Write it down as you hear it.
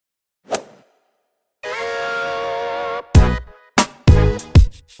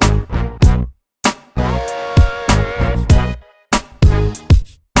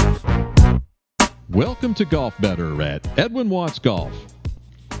Welcome to Golf Better at Edwin Watts Golf,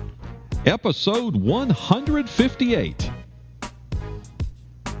 episode 158.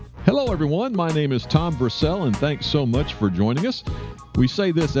 Hello, everyone. My name is Tom Brissell, and thanks so much for joining us. We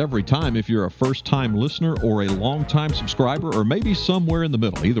say this every time if you're a first-time listener or a long-time subscriber or maybe somewhere in the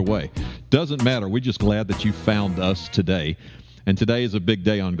middle. Either way, doesn't matter. We're just glad that you found us today. And today is a big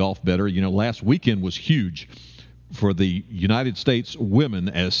day on Golf Better. You know, last weekend was huge for the United States women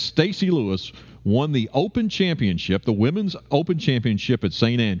as Stacy Lewis won the Open Championship, the Women's Open Championship at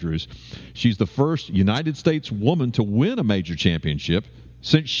St. Andrews. She's the first United States woman to win a major championship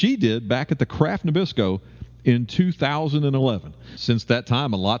since she did back at the Kraft Nabisco in 2011. Since that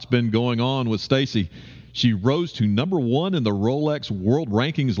time, a lot's been going on with Stacy. She rose to number one in the Rolex World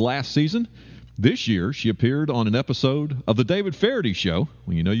Rankings last season. This year, she appeared on an episode of The David Feherty Show.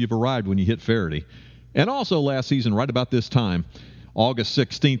 Well, you know you've arrived when you hit Feherty. And also last season, right about this time, August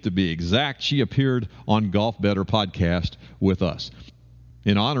 16th to be exact, she appeared on Golf Better podcast with us.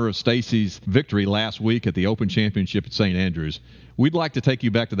 In honor of Stacy's victory last week at the Open Championship at St. Andrews, we'd like to take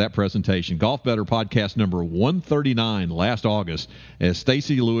you back to that presentation, Golf Better podcast number 139 last August, as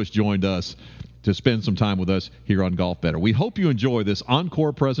Stacy Lewis joined us to spend some time with us here on Golf Better. We hope you enjoy this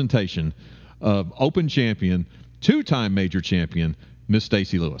encore presentation of Open champion, two-time major champion, Miss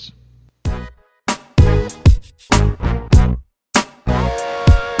Stacy Lewis.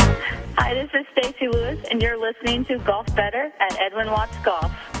 Hi, this is Stacy Lewis, and you're listening to Golf Better at Edwin Watts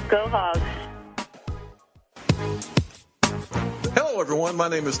Golf. Go Hogs. Hello, everyone. My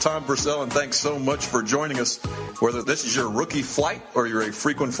name is Tom Brissell, and thanks so much for joining us. Whether this is your rookie flight or you're a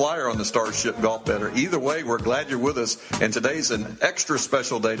frequent flyer on the Starship Golf Better, either way, we're glad you're with us. And today's an extra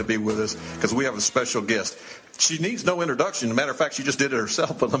special day to be with us because we have a special guest. She needs no introduction. As a matter of fact, she just did it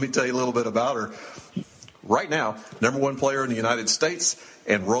herself, but let me tell you a little bit about her. Right now, number one player in the United States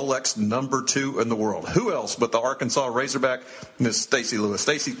and Rolex number 2 in the world. Who else but the Arkansas Razorback, Miss Stacy Lewis.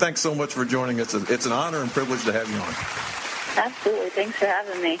 Stacy, thanks so much for joining us. It's an honor and privilege to have you on. Absolutely. Thanks for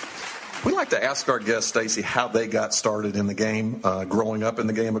having me. We like to ask our guests, Stacy, how they got started in the game, growing up in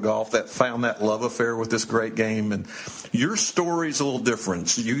the game of golf, that found that love affair with this great game. And your story's a little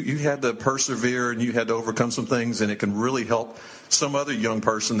different. You had to persevere and you had to overcome some things, and it can really help some other young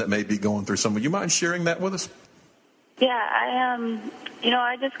person that may be going through some. Would you mind sharing that with us? Yeah,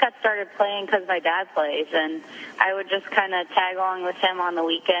 I just got started playing because my dad plays, and I would just kind of tag along with him on the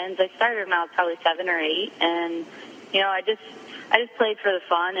weekends. I started when I was probably 7 or 8, and, I just played for the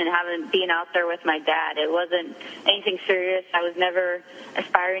fun and being out there with my dad. It wasn't anything serious. I was never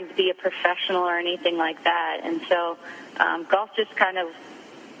aspiring to be a professional or anything like that. And so golf just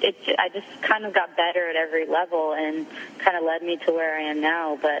I just kind of got better at every level and kind of led me to where I am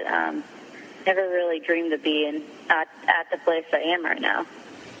now. But never really dreamed of being at the place I am right now.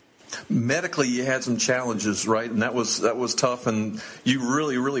 Medically, you had some challenges, right? And that was tough, and you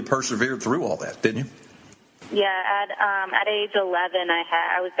really, really persevered through all that, didn't you? Yeah, at age 11,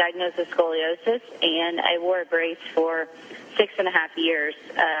 I was diagnosed with scoliosis, and I wore a brace for 6.5 years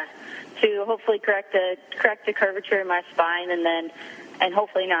to hopefully correct the curvature in my spine, and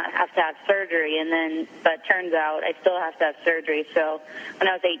hopefully not have to have surgery. But turns out I still have to have surgery. So when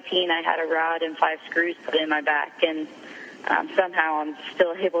I was 18, I had a rod and 5 screws put in my back, and somehow I'm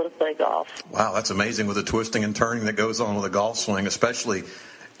still able to play golf. Wow, that's amazing with the twisting and turning that goes on with a golf swing, especially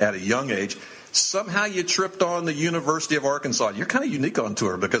at a young age. Somehow you tripped on the University of Arkansas. You're kind of unique on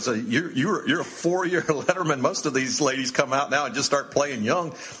tour because you're a 4-year letterman. Most of these ladies come out now and just start playing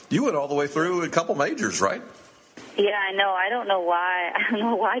young. You went all the way through a couple majors, right? Yeah, I know. I don't know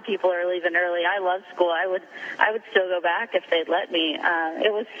why people are leaving early. I love school. I would still go back if they'd let me.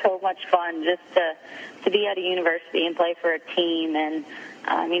 It was so much fun just to be at a university and play for a team. And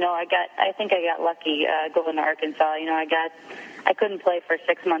I think I got lucky going to Arkansas. I couldn't play for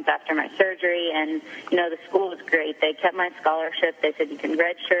 6 months after my surgery, and the school was great. They kept my scholarship. They said you can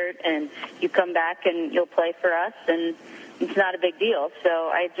redshirt and you come back and you'll play for us, and it's not a big deal. So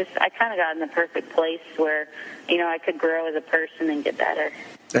I kind of got in the perfect place where I could grow as a person and get better.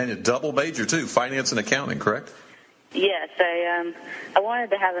 And a double major too, finance and accounting, correct? Yes, I wanted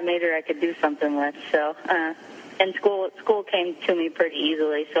to have a major I could do something with. So. And school came to me pretty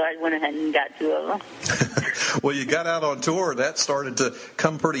easily, so I went ahead and got 2 of them. Well, you got out on tour. That started to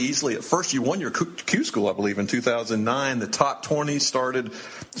come pretty easily. At first, you won your Q school, I believe, in 2009. The top 20 started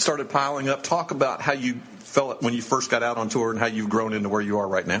piling up. Talk about how you felt when you first got out on tour and how you've grown into where you are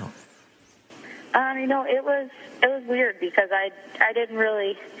right now. It was weird because I didn't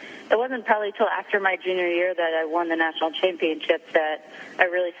really. It wasn't probably till after my junior year that I won the national championship that I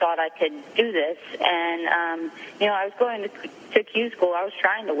really thought I could do this. And I was going to Q school. I was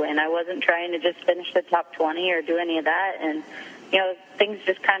trying to win. I wasn't trying to just finish the top 20 or do any of that. And things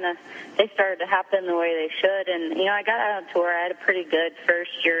just they started to happen the way they should. And I got out on tour. I had a pretty good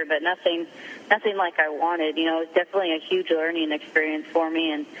first year, but nothing like I wanted. It was definitely a huge learning experience for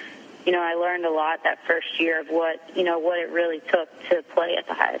me. And I learned a lot that first year of what it really took to play at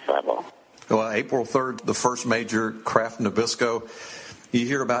the highest level. Well, April 3rd, the first major, Kraft Nabisco. You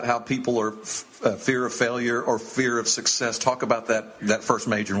hear about how people are fear of failure or fear of success. Talk about that first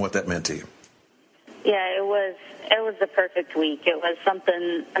major and what that meant to you. Yeah, it was the perfect week. It was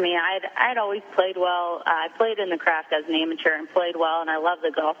something. I'd always played well. I played in the Kraft as an amateur and played well, and I love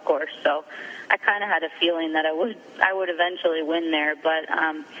the golf course. So I kind of had a feeling that I would eventually win there. But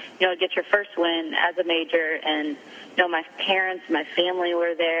get your first win as a major, and my parents, my family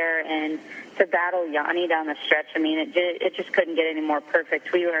were there, and to battle Yanni down the stretch. It just couldn't get any more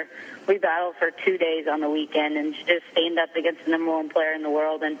perfect. We battled for 2 days on the weekend and just stand up against the number one player in the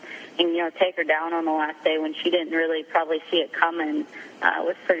world and take her down on the last day when she didn't really probably see it coming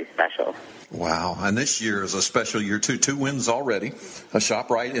was pretty special. Wow. And this year is a special year, too. 2 wins already. A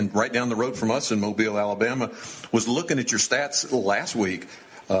ShopRite right down the road from us in Mobile, Alabama. Was looking at your stats last week.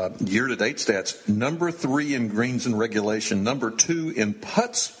 Year-to-date stats, number 3 in greens in regulation, number 2 in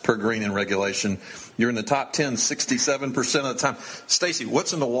putts per green in regulation. You're in the top 10 67% of the time. Stacy,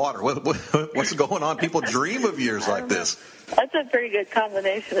 what's in the water? What's going on? People dream of years like this. That's a pretty good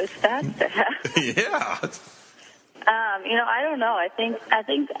combination of stats to have. Yeah. I don't know. I think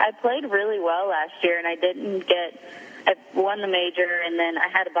I played really well last year, and I won the major, and then I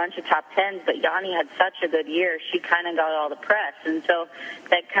had a bunch of top 10s, but Yanni had such a good year. She kind of got all the press, and so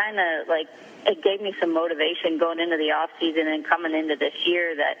that kind of, it gave me some motivation going into the off season and coming into this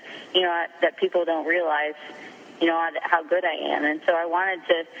year that, that people don't realize, how good I am. And so I wanted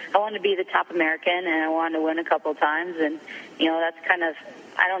to be the top American, and I wanted to win a couple times, and, that's kind of,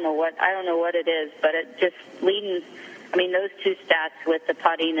 I don't know what it is, but it just leading. Those 2 stats with the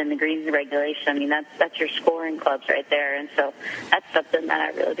putting and the greens regulation, that's your scoring clubs right there. And so that's something that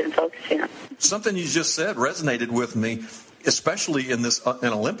I've really been focusing on. Something you just said resonated with me, especially in an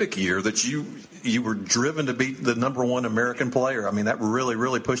Olympic year, that you were driven to be the number 1 American player. That really,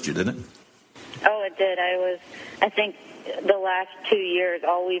 really pushed you, didn't it? Oh, it did. I think the last 2 years,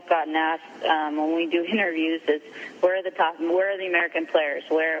 all we've gotten asked when we do interviews is, where are the American players?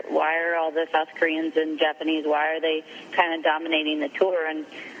 Why are all the South Koreans and Japanese, why are they kind of dominating the tour? And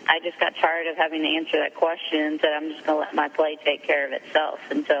I just got tired of having to answer that question and said, I'm just going to let my play take care of itself.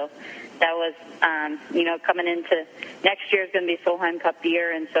 And so that was, coming into next year is going to be Solheim Cup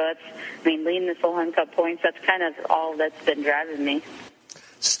year. And so leading the Solheim Cup points, that's kind of all that's been driving me.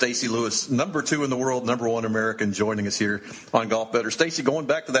 Stacy Lewis, number 2 in the world, number 1 American, joining us here on Golf Better. Stacy, going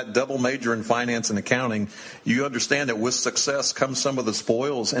back to that double major in finance and accounting, you understand that with success comes some of the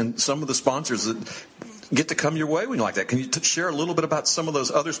spoils and some of the sponsors that get to come your way when you like that. Can you share a little bit about some of those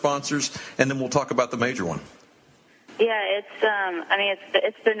other sponsors, and then we'll talk about the major one? Yeah,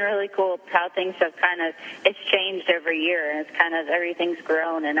 it's been really cool how things have it's changed every year, and it's everything's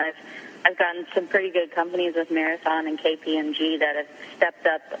grown, and I've gotten some pretty good companies with Marathon and KPMG that have stepped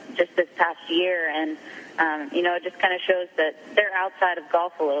up just this past year, and it just kind of shows that they're outside of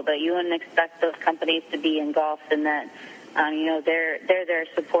golf a little bit. You wouldn't expect those companies to be in golf, and that they're there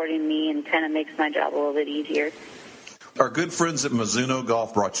supporting me and kind of makes my job a little bit easier. Our good friends at Mizuno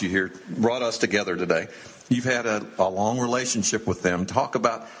Golf brought us together today. You've had a long relationship with them. Talk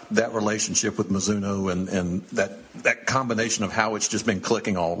about that relationship with Mizuno and that combination of how it's just been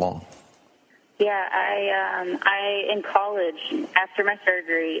clicking all along. Yeah, I in college, after my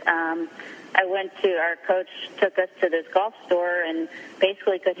surgery, I went to, our coach took us to this golf store and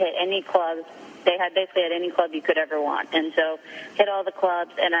basically could hit any club. They had basically had any club you could ever want. And so hit all the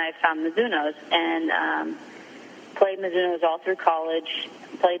clubs, and I found Mizuno's and played Mizuno's all through college,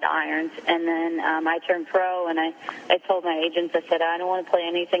 played the irons, and then I turned pro, and I told my agents, I said, I don't want to play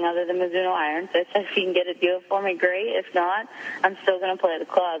anything other than Mizuno irons. I said, if you can get a deal for me, great. If not, I'm still going to play the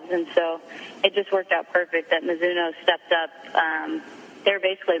clubs. And so it just worked out perfect that Mizuno stepped up. They're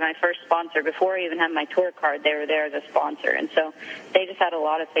basically my first sponsor. Before I even had my tour card, they were there as a sponsor. And so they just had a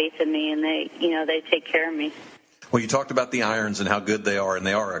lot of faith in me, and they take care of me. Well, you talked about the irons and how good they are, and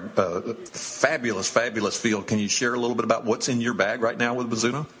they are a fabulous, fabulous field. Can you share a little bit about what's in your bag right now with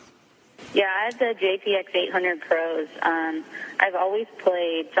Mizuno? Yeah, I have the JPX 800 Pros. I've always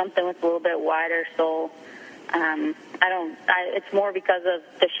played something with a little bit wider sole. It's more because of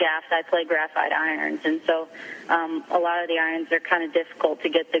the shaft. I play graphite irons, and so a lot of the irons are kind of difficult to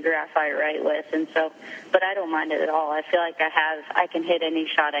get the graphite right with, and so, but I don't mind it at all. I feel like I can hit any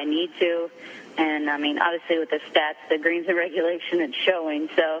shot I need to, and I mean, obviously with the stats, the greens and regulation, it's showing,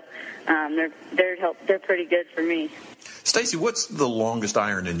 so they're pretty good for me. Stacy, what's the longest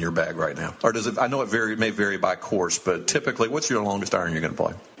iron in your bag right now? Or does it? I know it may vary by course, but typically, what's your longest iron you're going to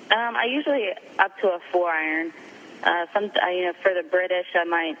play? I usually up to a 4-iron. For the British, I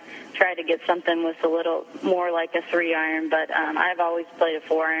might try to get something with a little more like a 3-iron, but I've always played a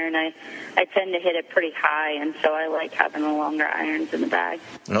 4-iron. I tend to hit it pretty high, and so I like having the longer irons in the bag.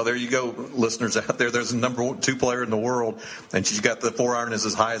 Well, there you go, listeners out there. There's a number 2 player in the world, and she's got the 4-iron is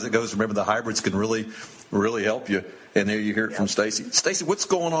as high as it goes. Remember, the hybrids can really, really help you. And there you hear it from Stacy. Stacy, what's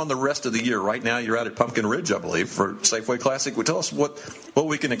going on the rest of the year? Right now, you're out at Pumpkin Ridge, I believe, for Safeway Classic. Well, tell us what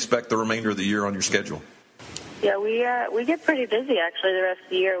we can expect the remainder of the year on your schedule. Yeah, we get pretty busy, actually, the rest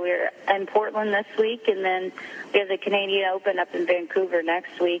of the year. We're in Portland this week, and then we have the Canadian Open up in Vancouver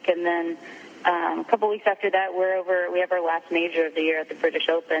next week, and then a couple weeks after that, we have our last major of the year at the British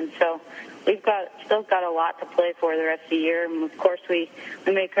Open. So we've still got a lot to play for the rest of the year, and of course we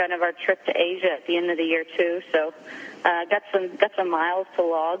make kind of our trip to Asia at the end of the year too. So got some miles to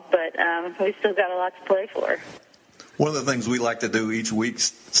log, but we still got a lot to play for. One of the things we like to do each week,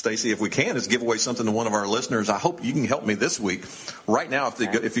 Stacy, if we can, is give away something to one of our listeners. I hope you can help me this week. Right now, if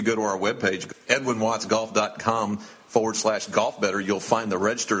you go to our webpage, edwinwattsgolf.com/golfbetter, you'll find the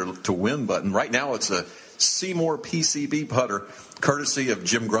register to win button. Right now, it's a Seymour PCB putter, courtesy of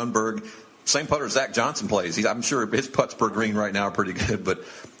Jim Grunberg. Same putter Zach Johnson plays. I'm sure his putts per green right now are pretty good. But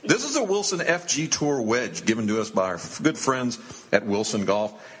this is a Wilson FG Tour wedge given to us by our good friends at Wilson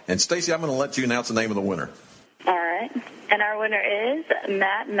Golf. And, Stacy, I'm going to let you announce the name of the winner. All right. And our winner is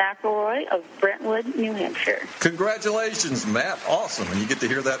Matt McElroy of Brentwood, New Hampshire. Congratulations, Matt. Awesome. And you get to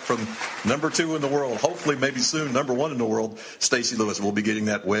hear that from number 2 in the world. Hopefully, maybe soon, number 1 in the world, Stacy Lewis. We'll be getting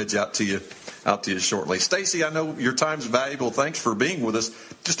that wedge out to you shortly. Stacy, I know your time's valuable. Thanks for being with us.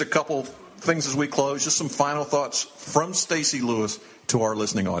 Just a couple things as we close. Just some final thoughts from Stacy Lewis to our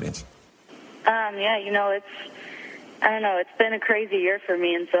listening audience. It's been a crazy year for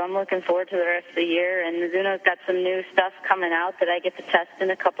me, and so I'm looking forward to the rest of the year. And Mizuno's got some new stuff coming out that I get to test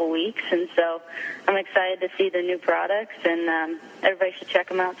in a couple weeks, and so I'm excited to see the new products, and everybody should check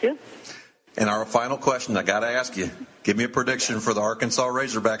them out too. And our final question, I got to ask you, give me a prediction for the Arkansas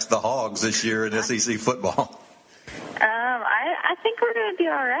Razorbacks, the Hogs, this year in SEC football. I think we're going to be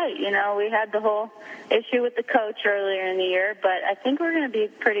all right. We had the whole issue with the coach earlier in the year, but I think we're going to be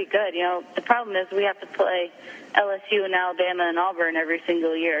pretty good. The problem is we have to play LSU and Alabama and Auburn every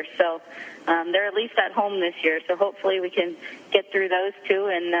single year. So they're at least at home this year. So hopefully we can get through those two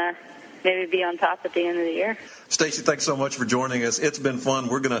and maybe be on top at the end of the year. Stacy, thanks so much for joining us. It's been fun.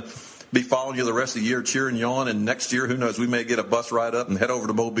 We're going to be following you the rest of the year, cheering you on. And next year, who knows, we may get a bus ride up and head over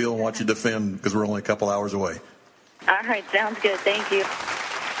to Mobile and watch you defend because we're only a couple hours away. All right, sounds good. Thank you.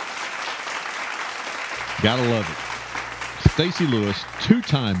 Gotta love it. Stacy Lewis,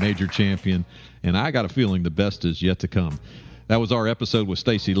 2-time major champion, and I got a feeling the best is yet to come. That was our episode with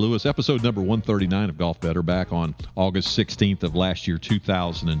Stacy Lewis, episode number 139 of Golf Better, back on August 16th of last year,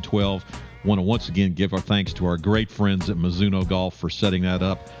 2012. Want to once again give our thanks to our great friends at Mizuno Golf for setting that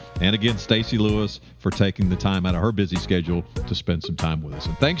up. And again, Stacy Lewis for taking the time out of her busy schedule to spend some time with us.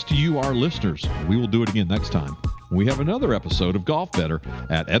 And thanks to you, our listeners. We will do it again next time. We have another episode of Golf Better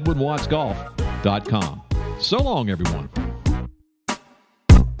at edwinwattsgolf.com. So long, everyone.